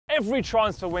Every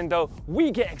transfer window,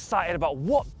 we get excited about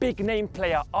what big name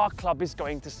player our club is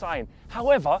going to sign.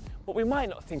 However, what we might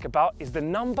not think about is the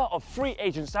number of free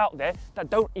agents out there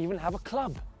that don't even have a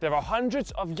club. There are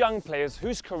hundreds of young players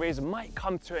whose careers might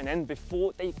come to an end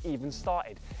before they've even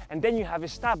started. And then you have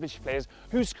established players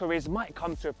whose careers might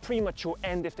come to a premature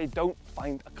end if they don't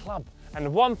find a club.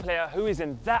 And one player who is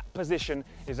in that position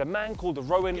is a man called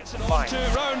Rowan Vine.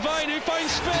 Rowan Vine, who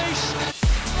finds space.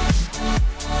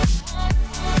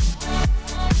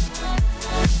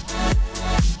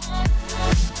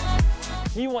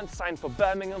 He once signed for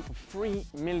Birmingham for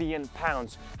 £3 million.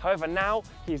 However, now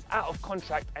he is out of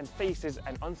contract and faces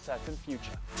an uncertain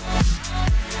future.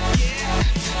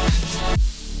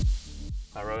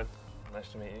 Hi Rowan, nice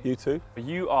to meet you. You too.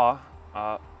 You are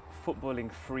a footballing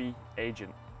free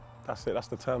agent. That's it, that's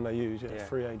the term they use, yeah.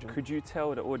 Free agent. Could you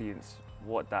tell the audience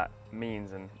what that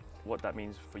means and what that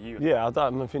means for you? Yeah,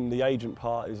 I think the agent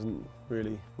part isn't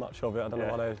really much of it. I don't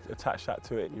know why they attach that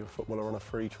to it. You're a footballer on a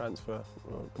free transfer,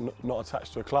 not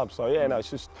attached to a club. So yeah, no,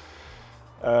 it's just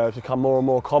become more and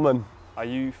more common. Are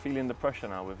you feeling the pressure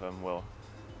now with Will?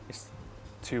 It's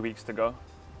 2 weeks to go.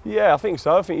 Yeah, I think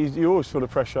so. I think you always feel the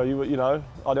pressure. You know,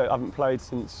 I haven't played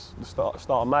since the start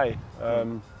of May. So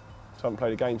I haven't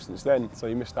played a game since then. So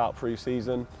you missed out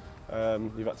pre-season.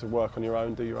 You've had to work on your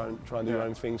own, try and do your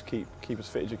own things, keep as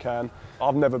fit as you can.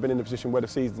 I've never been in a position where the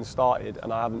season started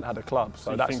and I haven't had a club,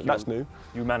 so that's new.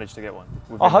 You managed to get one?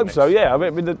 I hope so, yeah. I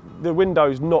mean, the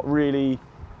window's not really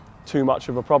too much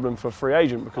of a problem for a free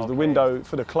agent because the window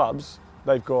for the clubs,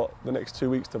 they've got the next 2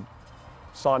 weeks to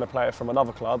sign a player from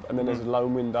another club, and then there's a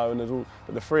loan window, and there's all.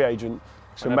 But the free agent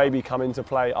can maybe come into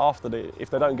play after if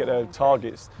they don't get their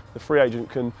targets. The free agent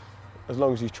can, as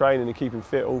long as he's training and keeping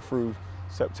fit all through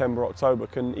September, October,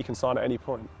 he can sign at any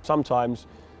point. Sometimes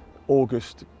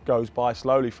August goes by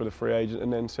slowly for the free agent,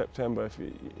 and then September, if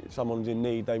someone's in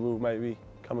need, they will maybe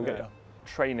come and get you.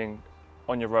 Training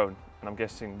on your own, and I'm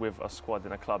guessing with a squad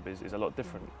in a club is a lot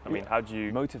different. I mean, how do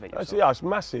you motivate yourself? Yeah, it's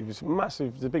massive. It's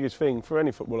massive. It's the biggest thing for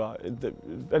any footballer.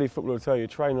 Any footballer will tell you,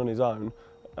 training on his own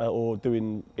or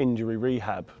doing injury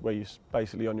rehab, where you're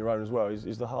basically on your own as well,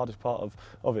 is the hardest part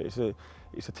of it.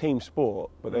 It's a team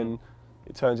sport, but then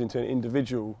it turns into an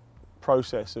individual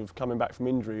process of coming back from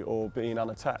injury or being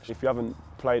unattached. If you haven't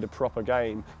played a proper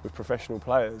game with professional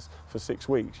players for 6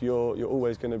 weeks, you're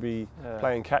always going to be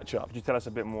playing catch up. Could you tell us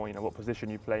a bit more, what position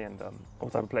you play and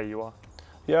what type of player you are?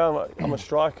 Yeah, I'm a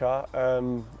striker.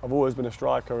 I've always been a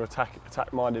striker,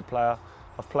 attack-minded player.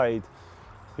 I've played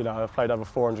over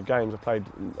 400 games. I've played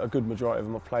a good majority of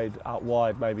them. I've played out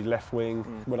wide, maybe left wing.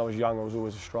 When I was young, I was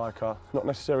always a striker. Not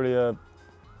necessarily a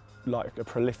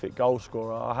prolific goal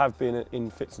scorer. I have been in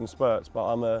fits and spurts, but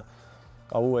I'm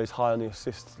always high on the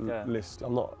assist list.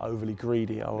 I'm not overly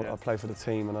greedy. I play for the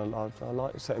team, and I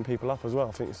like setting people up as well.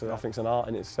 I think it's an art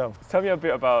in itself. Tell me a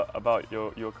bit about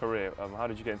your career. How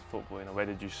did you get into football? Where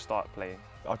did you start playing?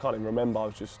 I can't even remember.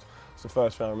 It's the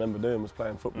first thing I remember doing was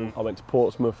playing football. I went to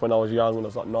Portsmouth when I was young, when I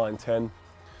was like 9, 10.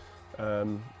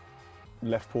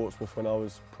 Left Portsmouth when I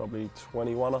was probably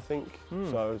 21, I think.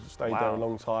 So I stayed there a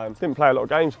long time. Didn't play a lot of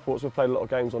games for Portsmouth, played a lot of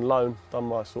games on loan. Done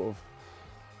my sort of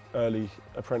early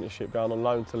apprenticeship going on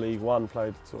loan to League One,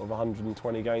 played sort of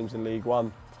 120 games in League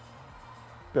One.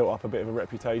 Built up a bit of a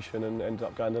reputation and ended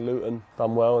up going to Luton,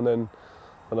 done well, and then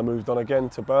I moved on again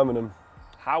to Birmingham.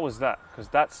 How was that? Because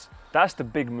that's the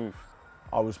big move.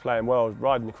 I was playing well, I was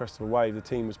riding the crest of a wave. The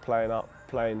team was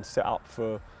playing set up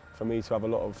for me to have a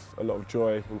lot of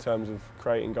joy in terms of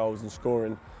creating goals and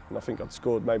scoring. And I think I'd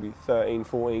scored maybe 13,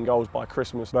 14 goals by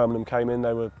Christmas. Birmingham came in,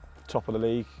 they were top of the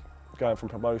league, going from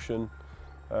promotion.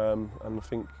 And I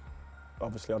think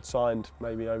obviously I'd signed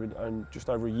maybe just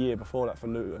over a year before that for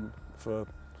Luton for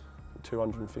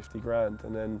 250 grand,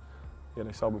 and then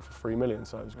they sold me for $3 million,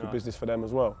 so it was good business for them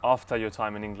as well. After your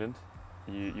time in England,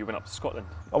 you went up to Scotland.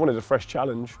 I wanted a fresh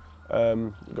challenge.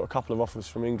 Got a couple of offers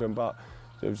from England, but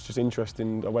it was just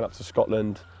interesting. I went up to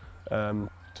Scotland to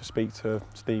speak to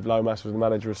Steve Lomas, who was the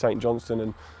manager of St Johnstone,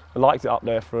 and I liked it up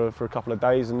there for a couple of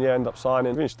days, and ended up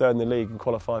signing. Finished third in the league and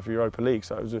qualified for Europa League,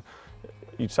 so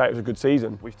you'd say it was a good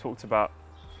season. We've talked about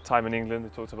time in England,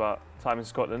 we've talked about time in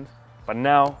Scotland, but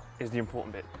now is the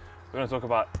important bit. We're going to talk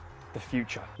about the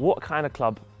future. What kind of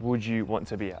club would you want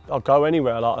to be at? I'll go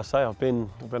anywhere, like I say. I've been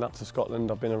up to Scotland,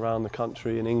 I've been around the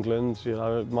country in England.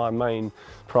 My main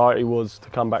priority was to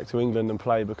come back to England and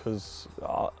play because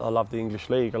I love the English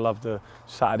league. I love the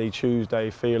Saturday, Tuesday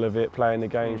feel of it, playing the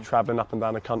games, travelling up and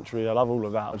down the country. I love all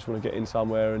of that. I just want to get in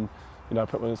somewhere and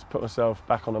put myself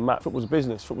back on the map. Football's a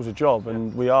business, football's a job,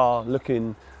 and we are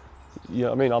looking you know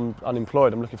what I mean, I'm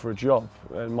unemployed, I'm looking for a job,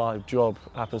 and my job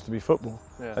happens to be football.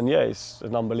 Yeah. And yeah, it's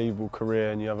an unbelievable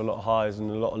career, and you have a lot of highs and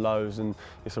a lot of lows, and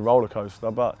it's a roller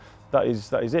coaster, but that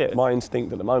is it. My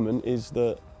instinct at the moment is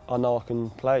that I know I can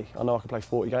play. I know I can play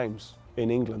 40 games in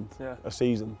England a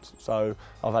season. So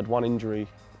I've had one injury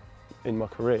in my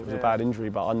career. It was a bad injury,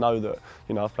 but I know that,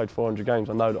 you know, I've played 400 games.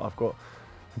 I know that I've got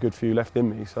a good few left in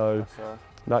me, so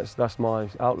that's my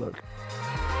outlook.